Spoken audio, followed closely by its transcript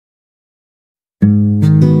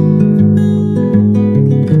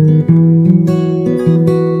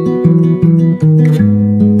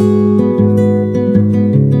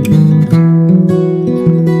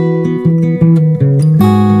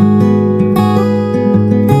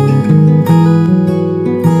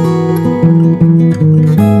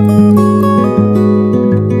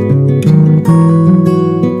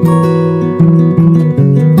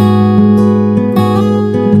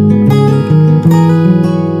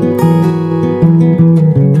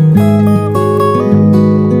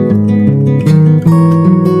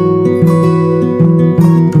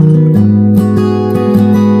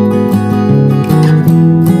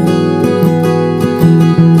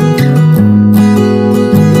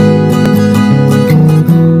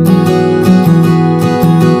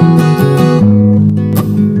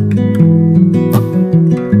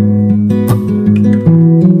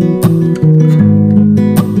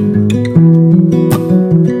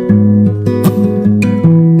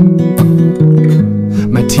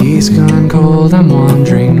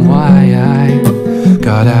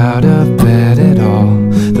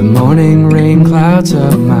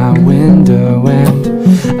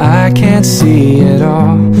I can't see it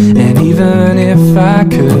all, and even if I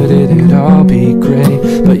could, it'd all be great.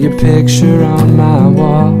 But your picture on my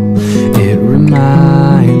wall, it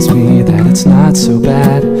reminds me that it's not so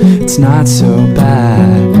bad, it's not so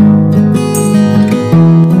bad.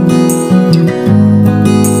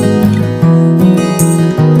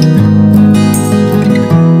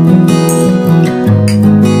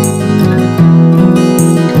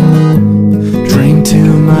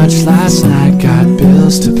 Last night, got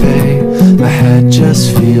bills to pay, my head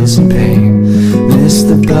just feels in pain. Miss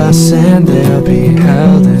the bus and there'll be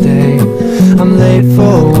hell today. I'm late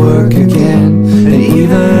for work again, and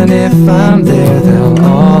even if I'm there, they'll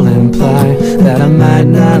all imply that I might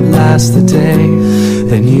not last the day.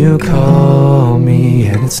 Then you call me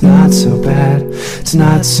and it's not so bad, it's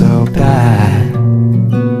not so bad.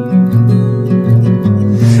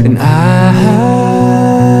 And I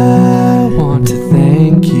want to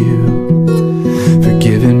thank you for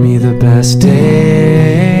giving me the best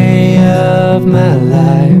day of my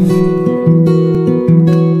life.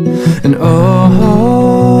 And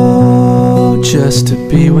oh, just to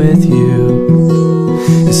be with you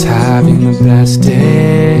is having the best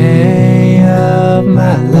day of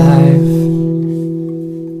my life.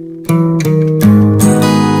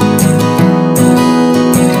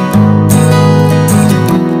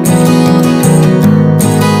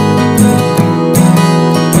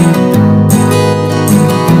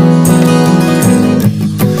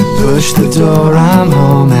 Push the door, I'm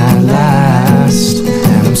home at last,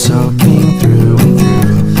 and I'm soaking through and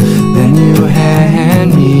through. Then you hand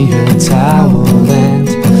me your towel, and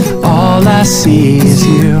all I see is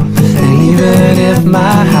you. And even if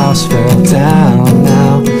my house fell down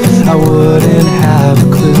now, I wouldn't have a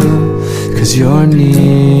clue, 'cause you're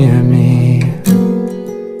near me.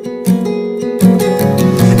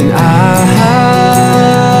 And I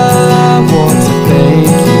want to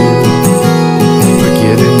thank you for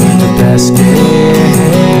giving me the best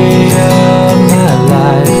day of my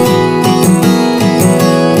life.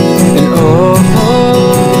 And oh,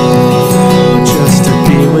 just to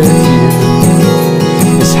be with you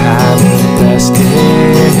is having the best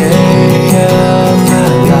day of my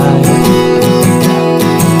life.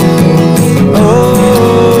 Oh,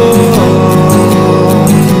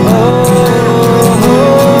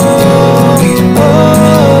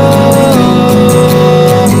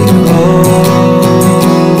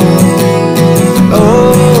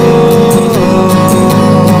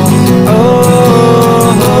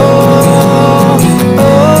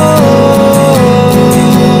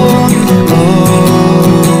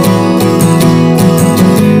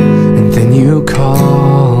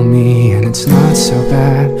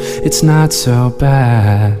 it's not so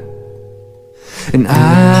bad. And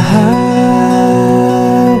I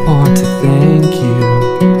want to thank you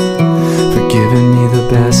for giving me the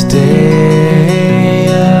best day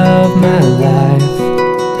of my life.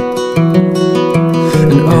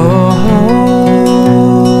 And oh,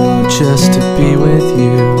 just to be with